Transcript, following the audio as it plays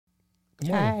Good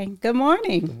morning. Hi. Good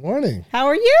morning. Good morning. How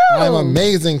are you? I'm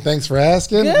amazing. Thanks for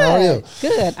asking. Good. How are you?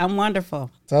 Good. I'm wonderful.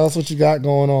 Tell us what you got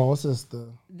going on. What's this?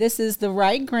 This is The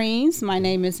Right Greens. My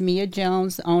name is Mia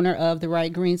Jones, owner of The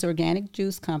Right Greens Organic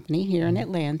Juice Company here in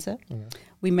Atlanta.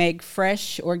 We make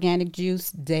fresh organic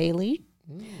juice daily.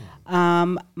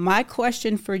 My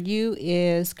question for you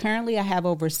is, currently I have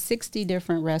over 60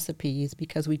 different recipes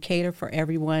because we cater for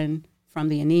everyone from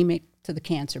the anemic to the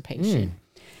cancer patient.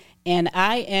 And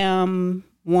I am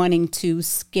wanting to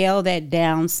scale that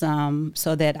down some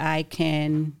so that I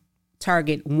can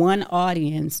target one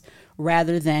audience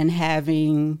rather than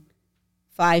having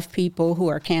 5 people who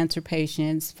are cancer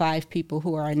patients, 5 people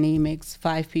who are anemics,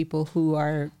 5 people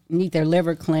who need their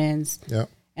liver cleansed.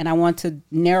 Yep. And I want to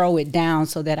narrow it down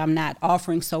so that I'm not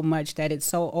offering so much that it's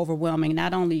so overwhelming,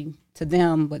 not only to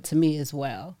them, but to me as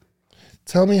well.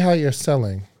 Tell me how you're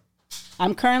selling.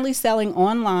 I'm currently selling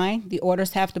online. The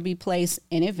orders have to be placed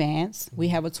in advance. We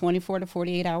have a 24 to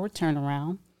 48 hour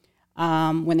turnaround.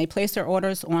 When they place their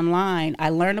orders online, I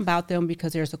learn about them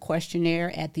because there's a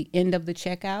questionnaire at the end of the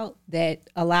checkout that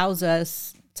allows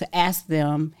us to ask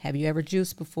them, have you ever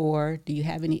juiced before? Do you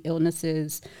have any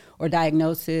illnesses or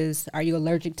diagnoses? Are you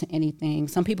allergic to anything?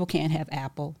 Some people can't have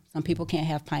apple. Some people can't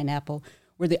have pineapple.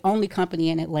 We're the only company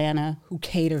in Atlanta who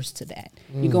caters to that.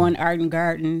 You go in Arden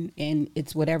Garden and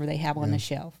it's whatever they have on the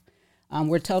shelf.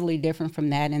 We're totally different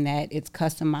from that in that it's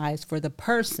customized for the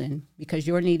person because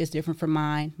your need is different from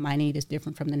mine. My need is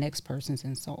different from the next person's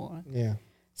and so on. Yeah.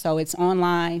 So it's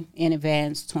online, in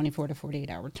advance, 24 to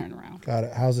 48 hour turnaround. Got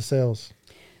it. How's the sales?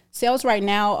 Sales right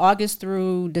now, August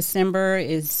through December,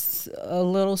 is a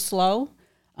little slow.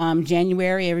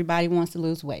 January, everybody wants to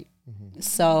lose weight.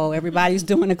 So everybody's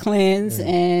doing a cleanse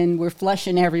and we're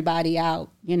flushing everybody out,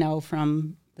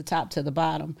 from the top to the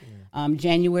bottom.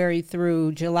 January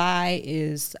through July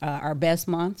is our best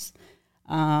months.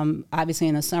 Obviously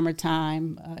in the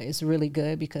summertime, it's really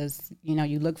good because,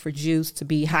 you look for juice to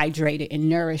be hydrated and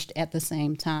nourished at the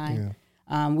same time.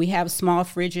 We have small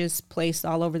fridges placed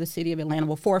all over the city of Atlanta.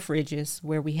 Well, 4 fridges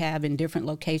where we have in different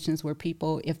locations where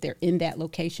people, if they're in that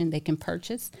location, they can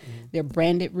purchase. They're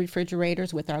branded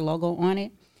refrigerators with our logo on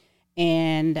it.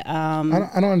 And I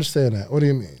don't understand that. What do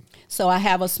you mean? So I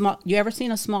have a small, you ever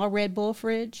seen a small Red Bull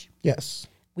fridge? Yes.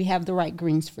 We have the Right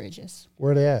Greens fridges.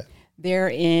 Where are they at? They're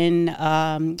in,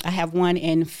 I have one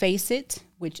in Face It,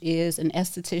 which is an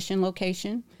esthetician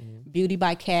location. Beauty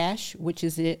by Cash, which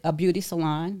is a beauty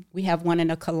salon. We have one in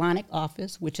a colonic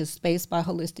office, which is Space by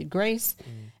Holistic Grace.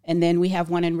 And then we have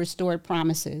one in Restored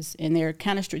Promises. And they're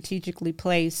kind of strategically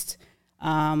placed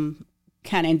kind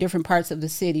of in different parts of the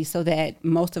city so that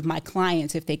most of my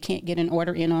clients, if they can't get an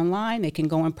order in online, they can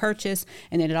go and purchase.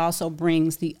 And then it also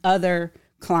brings the other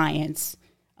clients,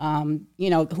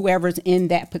 whoever's in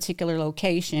that particular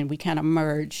location, we kind of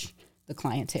merge the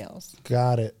clienteles.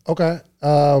 Got it. Okay.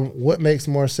 What makes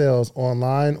more sales,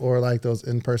 online or like those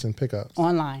in-person pickups?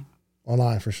 Online.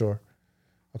 Online for sure.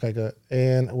 Okay, good.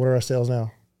 And what are our sales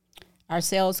now? Our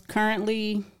sales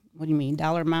currently, what do you mean,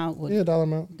 dollar amount? Yeah, dollar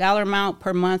amount. Dollar amount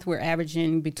per month, we're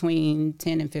averaging between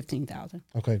 10 and 15,000.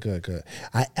 Okay, good.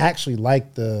 I actually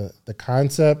like the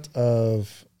concept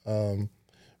of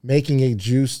making a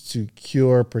juice to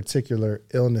cure particular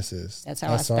illnesses. That's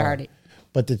how I started.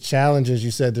 But the challenge is, you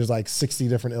said there's like 60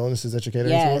 different illnesses that you're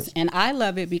catering towards? Yes, and I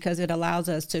love it because it allows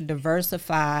us to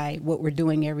diversify what we're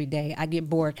doing every day. I get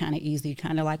bored kind of easy,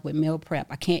 kind of like with meal prep.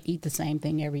 I can't eat the same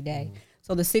thing every day.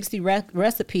 So the 60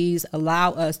 recipes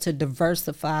allow us to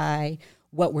diversify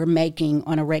what we're making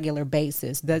on a regular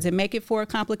basis. Does it make it for a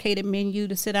complicated menu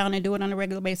to sit down and do it on a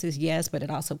regular basis? Yes, but it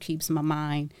also keeps my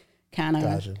mind kind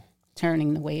of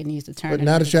turning the way it needs to turn. But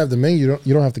now that you have the menu,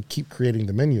 you don't have to keep creating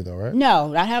the menu though, right?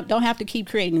 No, don't have to keep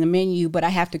creating the menu, but I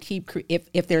have to keep,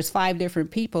 if there's 5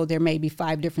 different people, there may be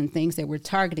 5 different things that we're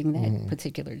targeting that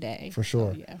particular day. For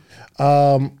sure. So,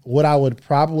 yeah. What I would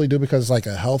probably do, because it's like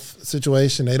a health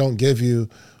situation, they don't give you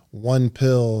one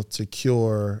pill to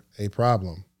cure a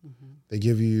problem. They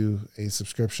give you a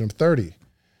subscription of 30.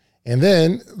 And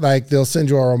then like they'll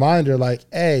send you a reminder like,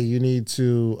 hey, you need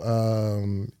to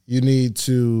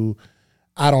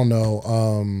I don't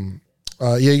know,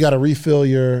 you got to refill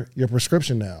your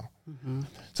prescription now.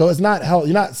 So it's not you're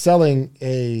not selling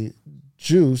a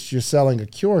juice, you're selling a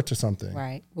cure to something.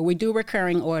 Right. Well, we do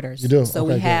recurring orders. You do? So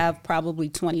Okay, we have probably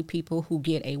 20 people who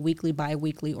get a weekly,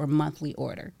 bi-weekly, or monthly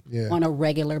order on a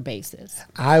regular basis.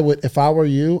 I would, if I were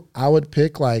you, I would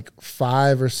pick like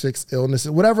 5 or 6 illnesses,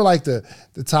 whatever like the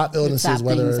top illnesses, the top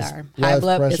whether things it's are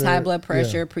high blood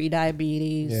pressure,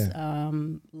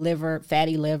 prediabetes, liver,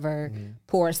 fatty liver,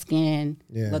 poor skin,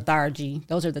 lethargy.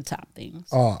 Those are the top things.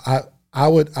 Oh, I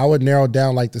would narrow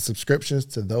down like the subscriptions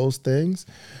to those things.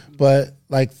 But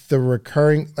like the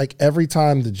recurring, like every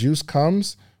time the juice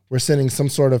comes, we're sending some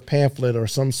sort of pamphlet or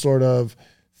some sort of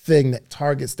thing that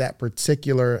targets that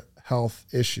particular health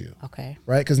issue. Okay.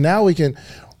 Right? Because now we don't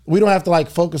have to like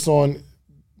focus on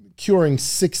curing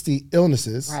 60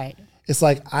 illnesses. Right. It's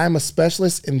like, I'm a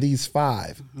specialist in these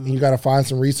 5. And you got to find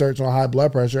some research on high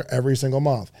blood pressure every single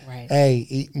month. Right. Hey,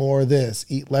 eat more of this,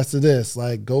 eat less of this,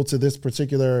 like go to this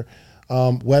particular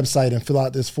website and fill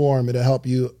out this form. It'll help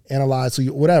you analyze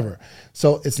whatever.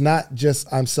 So it's not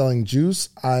just I'm selling juice,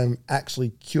 I'm actually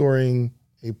curing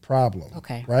a problem.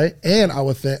 Okay. Right. And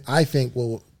I think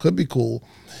what could be cool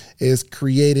is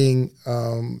creating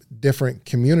different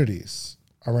communities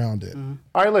around it.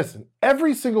 All right, listen,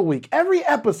 every single week, every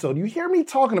episode, you hear me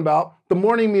talking about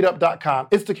themorningmeetup.com.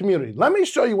 It's the community. Let me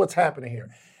show you what's happening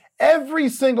here. Every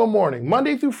single morning,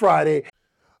 Monday through Friday.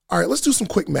 All right, let's do some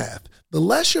quick math. The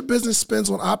less your business spends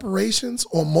on operations,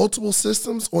 on multiple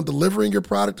systems, on delivering your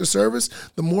product or service,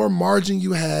 the more margin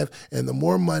you have and the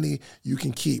more money you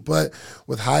can keep. But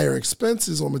with higher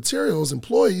expenses on materials,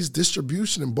 employees,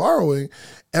 distribution, and borrowing,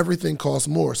 everything costs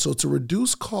more. So to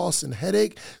reduce costs and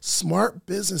headache, smart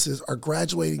businesses are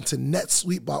graduating to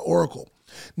NetSuite by Oracle.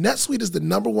 NetSuite is the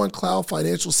 #1 cloud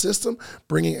financial system,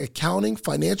 bringing accounting,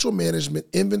 financial management,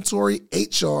 inventory,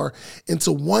 HR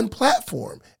into one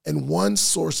platform and one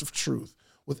source of truth.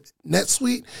 With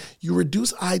NetSuite, you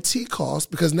reduce IT costs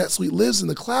because NetSuite lives in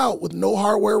the cloud with no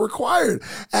hardware required.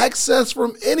 Access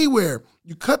from anywhere.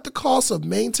 You cut the cost of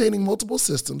maintaining multiple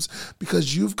systems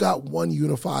because you've got one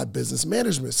unified business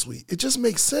management suite. It just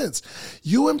makes sense.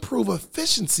 You improve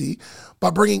efficiency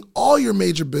by bringing all your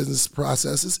major business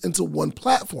processes into one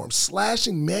platform,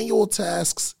 slashing manual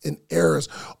tasks and errors.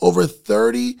 Over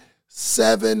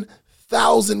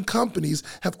 37,000 companies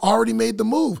have already made the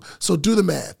move. So do the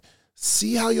math.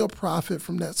 See how you'll profit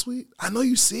from NetSuite? I know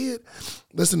you see it.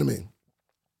 Listen to me.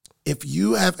 If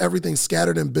you have everything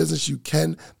scattered in business, you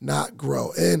cannot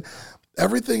grow. And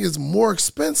everything is more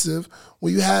expensive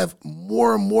when you have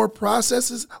more and more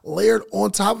processes layered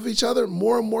on top of each other,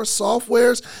 more and more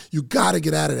softwares. You got to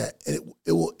get out of that. And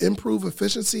it will improve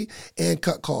efficiency and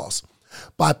cut costs.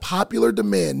 By popular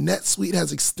demand, NetSuite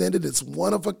has extended its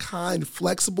one-of-a-kind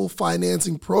flexible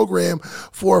financing program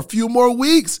for a few more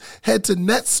weeks. Head to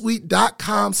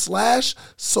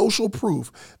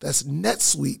netsuite.com/socialproof. That's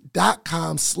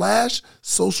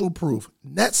netsuite.com/socialproof.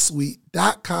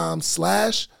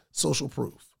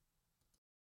 netsuite.com/socialproof.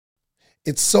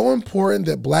 It's so important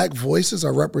that Black voices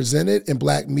are represented in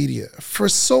Black media for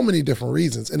so many different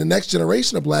reasons. And the next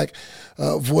generation of Black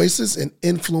voices and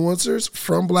influencers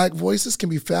from Black voices can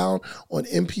be found on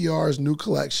NPR's new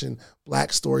collection,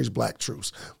 Black Stories, Black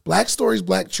Truths. Black Stories,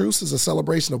 Black Truths is a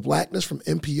celebration of Blackness from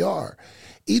NPR.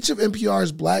 Each of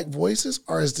NPR's Black voices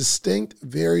are as distinct,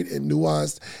 varied, and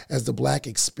nuanced as the Black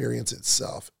experience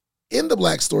itself. In the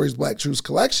Black Stories, Black Truths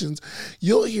collections,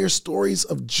 you'll hear stories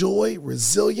of joy,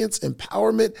 resilience,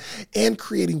 empowerment, and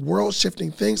creating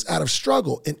world-shifting things out of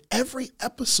struggle. And every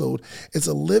episode is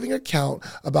a living account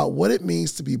about what it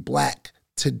means to be Black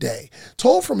today,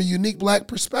 told from a unique Black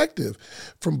perspective.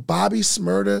 From Bobby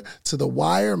Shmurda to The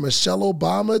Wire, Michelle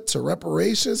Obama to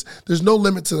reparations, there's no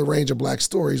limit to the range of Black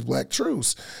stories, Black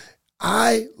truths.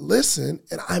 I listen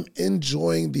and I'm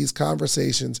enjoying these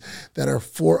conversations that are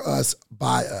for us,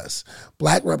 by us.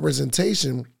 Black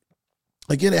representation,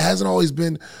 again, it hasn't always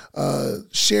been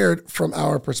shared from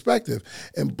our perspective.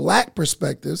 And Black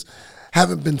perspectives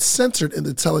haven't been centered in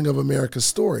the telling of America's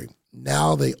story.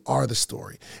 Now they are the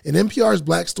story. In NPR's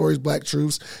Black Stories, Black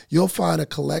Truths, you'll find a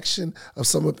collection of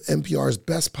some of NPR's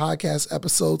best podcast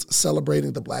episodes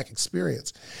celebrating the Black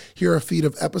experience. Here are a feed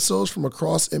of episodes from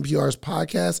across NPR's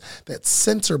podcasts that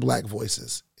center Black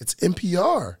voices. It's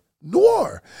NPR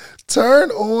Noir. Turn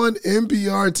on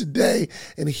NPR today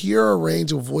and hear a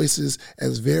range of voices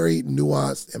as varied,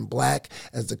 nuanced, and Black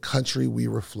as the country we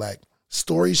reflect.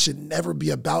 Stories should never be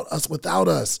about us without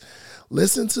us.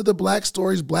 Listen to the Black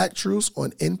Stories, Black Truths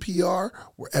on NPR,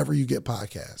 wherever you get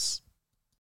podcasts.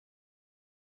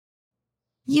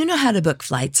 You know how to book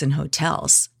flights and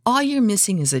hotels. All you're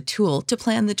missing is a tool to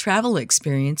plan the travel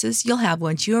experiences you'll have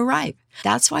once you arrive.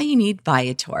 That's why you need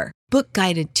Viator. Book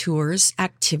guided tours,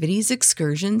 activities,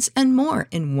 excursions, and more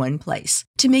in one place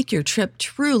to make your trip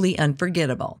truly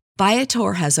unforgettable.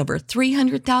 Viator has over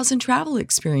 300,000 travel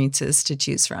experiences to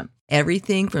choose from.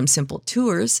 Everything from simple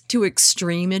tours to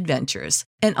extreme adventures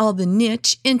and all the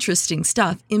niche, interesting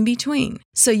stuff in between.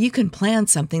 So you can plan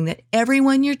something that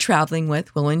everyone you're traveling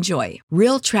with will enjoy.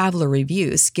 Real traveler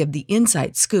reviews give the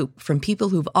inside scoop from people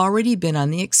who've already been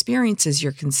on the experiences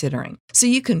you're considering. So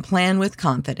you can plan with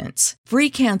confidence. Free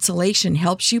cancellation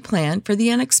helps you plan for the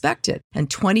unexpected. And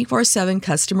 24/7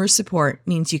 customer support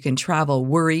means you can travel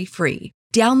worry-free.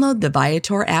 Download the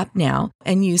Viator app now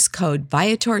and use code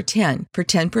Viator10 for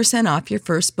 10% off your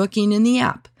first booking in the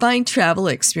app. Find travel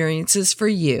experiences for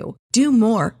you. Do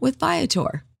more with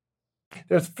Viator.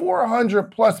 There's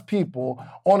 400 plus people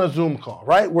on a Zoom call,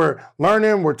 right? We're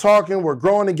learning, we're talking, we're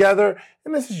growing together,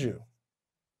 and this is you.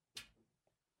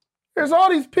 There's all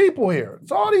these people here.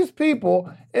 It's all these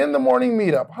people in the morning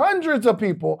meetup. Hundreds of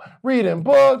people reading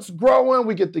books, growing.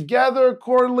 We get together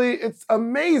quarterly. It's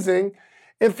amazing.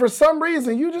 And for some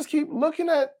reason, you just keep looking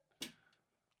at,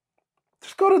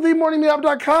 just go to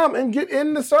themorningmeetup.com and get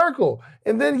in the circle.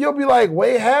 And then you'll be like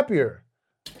way happier.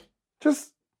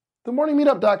 Just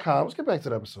themorningmeetup.com. Let's get back to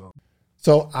the episode.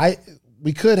 So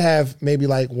we could have maybe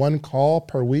like one call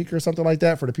per week or something like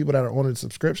that for the people that are on a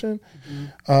subscription,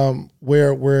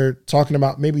 where we're talking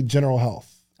about maybe general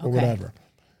health or whatever.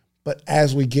 But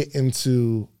as we get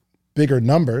into bigger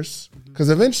numbers, because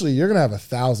eventually you're going to have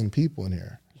 1,000 people in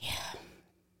here.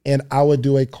 And I would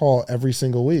do a call every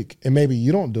single week. And maybe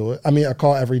you don't do it. I mean, a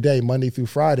call every day, Monday through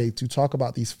Friday, to talk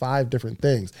about these 5 different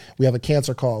things. We have a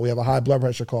cancer call. We have a high blood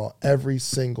pressure call every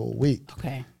single week.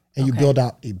 Okay. And you build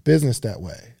out a business that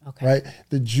way, right?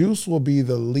 The juice will be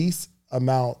the least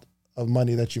amount of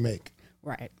money that you make.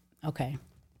 Right. Okay.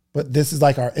 But this is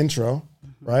like our intro,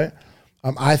 right? Do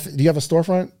you have a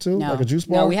storefront too? No. Like a juice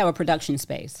bar? No, we have a production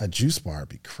space. A juice bar would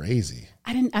be crazy.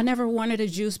 I never wanted a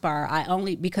juice bar.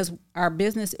 Because our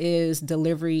business is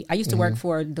delivery. I used to work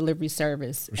for a delivery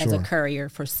service as a courier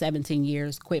for 17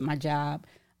 years, quit my job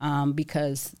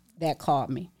because that called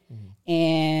me.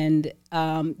 And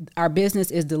our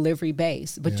business is delivery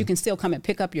based, but you can still come and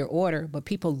pick up your order. But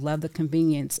people love the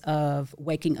convenience of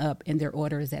waking up and their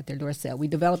order is at their doorstep. We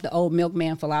developed the old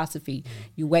milkman philosophy.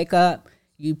 You wake up,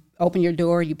 you open your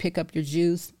door, you pick up your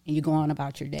juice, and you go on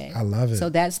about your day. I love it. So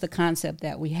that's the concept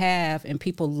that we have, and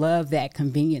people love that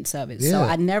convenience of it. Yeah. So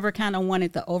I never kind of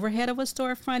wanted the overhead of a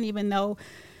storefront, even though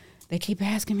they keep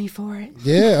asking me for it.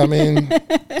 Yeah,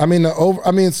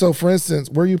 so for instance,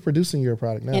 where are you producing your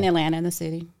product now? In Atlanta, in the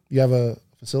city. You have a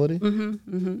facility?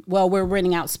 Well, we're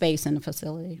renting out space in the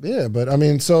facility. Yeah, but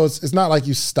so it's not like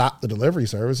you stop the delivery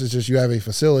service. It's just you have a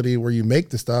facility where you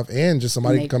make the stuff and just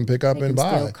somebody can come pick up and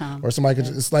buy. Or somebody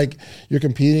can it's like you're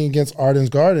competing against Arden's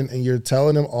Garden and you're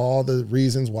telling them all the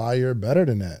reasons why you're better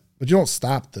than that. But you don't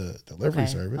stop the delivery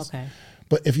service. Okay.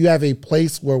 But if you have a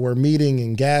place where we're meeting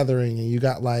and gathering and you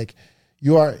got when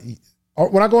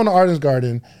I go into Arden's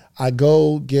Garden, I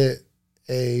go get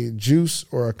a juice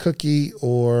or a cookie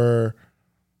or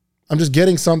I'm just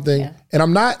getting something and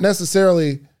I'm not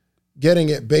necessarily getting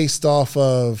it based off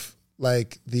of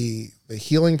like the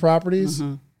healing properties.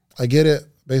 I get it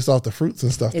based off the fruits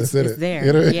and stuff that's in it. There.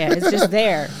 You know? Yeah, it's just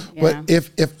there. But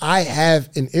if I have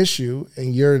an issue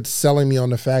and you're selling me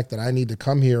on the fact that I need to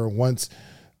come here once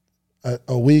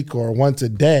a week or once a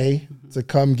day to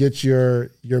come get your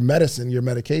medicine, your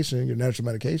medication, your natural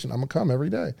medication, I'm going to come every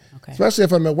day. Okay. Especially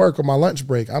if I'm at work on my lunch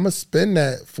break. I'm going to spend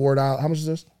that $4. How much is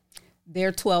this?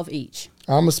 They're $12 each.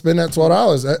 I'm going to spend that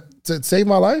 $12 to save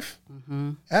my life?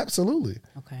 Absolutely.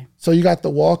 Okay. So you got the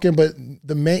walk-in, but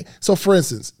so for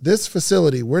instance, this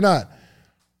facility, we're not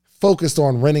focused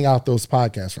on renting out those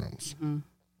podcast rooms.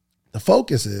 The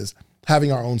focus is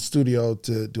having our own studio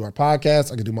to do our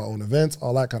podcast. I can do my own events,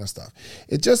 all that kind of stuff.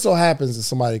 It just so happens that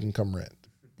somebody can come rent.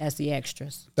 That's the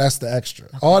extras. That's the extra.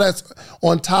 Okay. All that's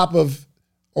on top of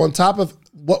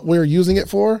what we're using it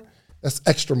for, that's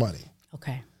extra money.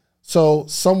 Okay. So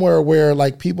somewhere where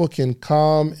like people can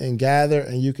come and gather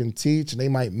and you can teach and they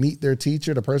might meet their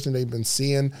teacher, the person they've been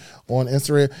seeing on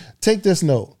Instagram. Take this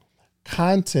note.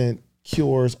 Content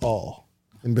cures all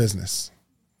in business.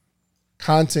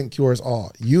 Content cures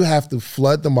all. You have to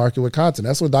flood the market with content.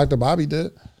 That's what Dr. Bobby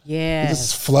did. Yeah. He's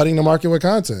just flooding the market with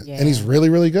content. And he's really,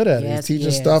 really good at it. He's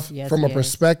teaching stuff from a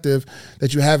perspective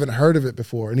that you haven't heard of it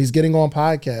before. And he's getting on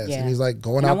podcasts and he's like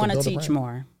going out to build a brand. I want to teach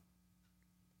more.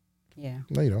 Yeah.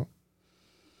 No, you don't.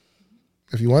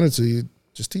 If you wanted to, you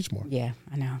just teach more. Yeah,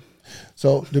 I know.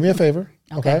 So do me a favor.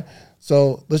 Okay.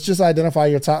 So let's just identify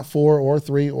your top 4 or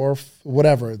 3 or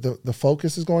whatever the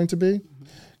focus is going to be.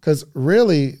 Because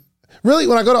really,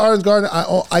 when I go to Arden's Garden,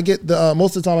 I get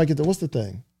most of the time I get what's the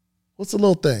thing? What's the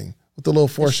little thing with the little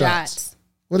 4 shots?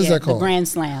 What is that called? The Grand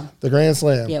Slam. The Grand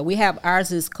Slam. Yeah, we have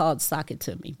ours is called Sock It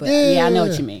To Me. But yeah, I know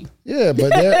what you mean. Yeah, but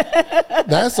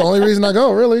that's the only reason I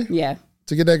go, really. Yeah.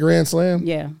 To get that Grand Slam.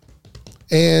 Yeah.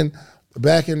 And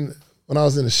back when I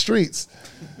was in the streets,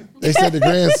 they said the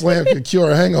Grand Slam could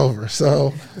cure a hangover.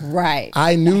 So right.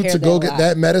 I knew to go get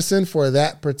that medicine for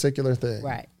that particular thing.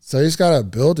 Right. So you just got to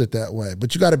build it that way.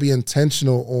 But you got to be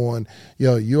intentional on,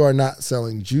 you are not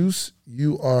selling juice.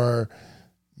 You are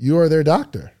their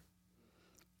doctor.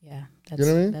 Yeah. You know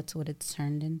what I mean? That's what it's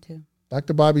turned into.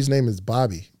 Dr. Bobby's name is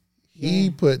Bobby. He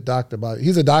put Dr. Bobby.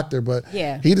 He's a doctor, but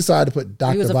he decided to put Dr.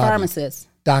 Bobby. He was a pharmacist.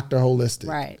 Dr. Holistic.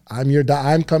 Right.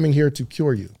 I'm coming here to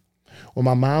cure you. When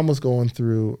my mom was going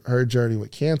through her journey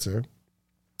with cancer,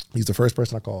 he's the first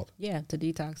person I called. Yeah, to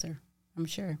detox her, I'm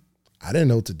sure. I didn't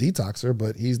know to detox her,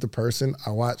 but he's the person I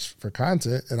watch for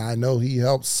content, and I know he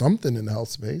helps something in the health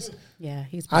space. Yeah,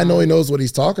 I know he knows what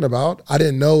he's talking about. I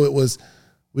didn't know it was,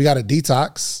 we got to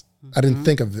detox. I didn't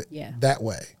think of it that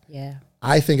way. Yeah.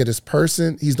 I think of this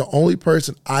person, he's the only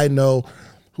person I know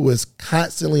who is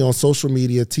constantly on social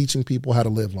media teaching people how to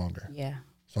live longer. Yeah.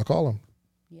 So I call him.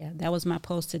 Yeah, that was my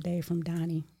post today from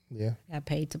Donnie. Yeah. I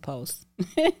paid to post.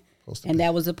 And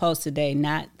that was a post today,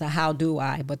 not the how do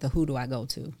I, but the who do I go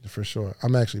to. For sure.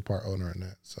 I'm actually part owner in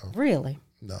that. So really?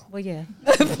 No. Well, yeah.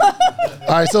 All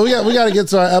right, so we got to get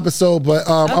to our episode, but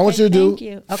I want you to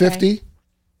do 50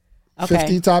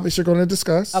 topics you're going to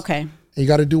discuss. Okay. And you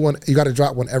got to do one. You got to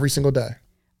drop one every single day.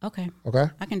 Okay. Okay.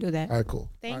 I can do that. All right, cool.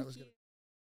 Thank you.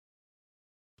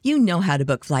 You know how to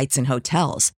book flights and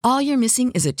hotels. All you're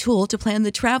missing is a tool to plan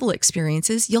the travel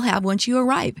experiences you'll have once you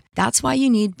arrive. That's why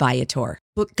you need Viator.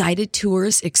 Book guided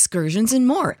tours, excursions, and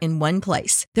more in one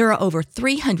place. There are over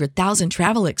 300,000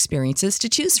 travel experiences to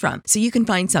choose from, so you can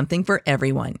find something for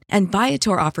everyone. And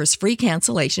Viator offers free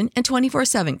cancellation and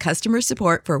 24/7 customer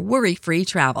support for worry-free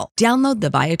travel. Download the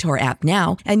Viator app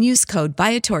now and use code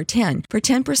Viator10 for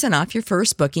 10% off your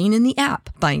first booking in the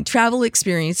app. Find travel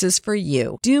experiences for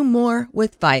you. Do more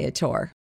with Viator.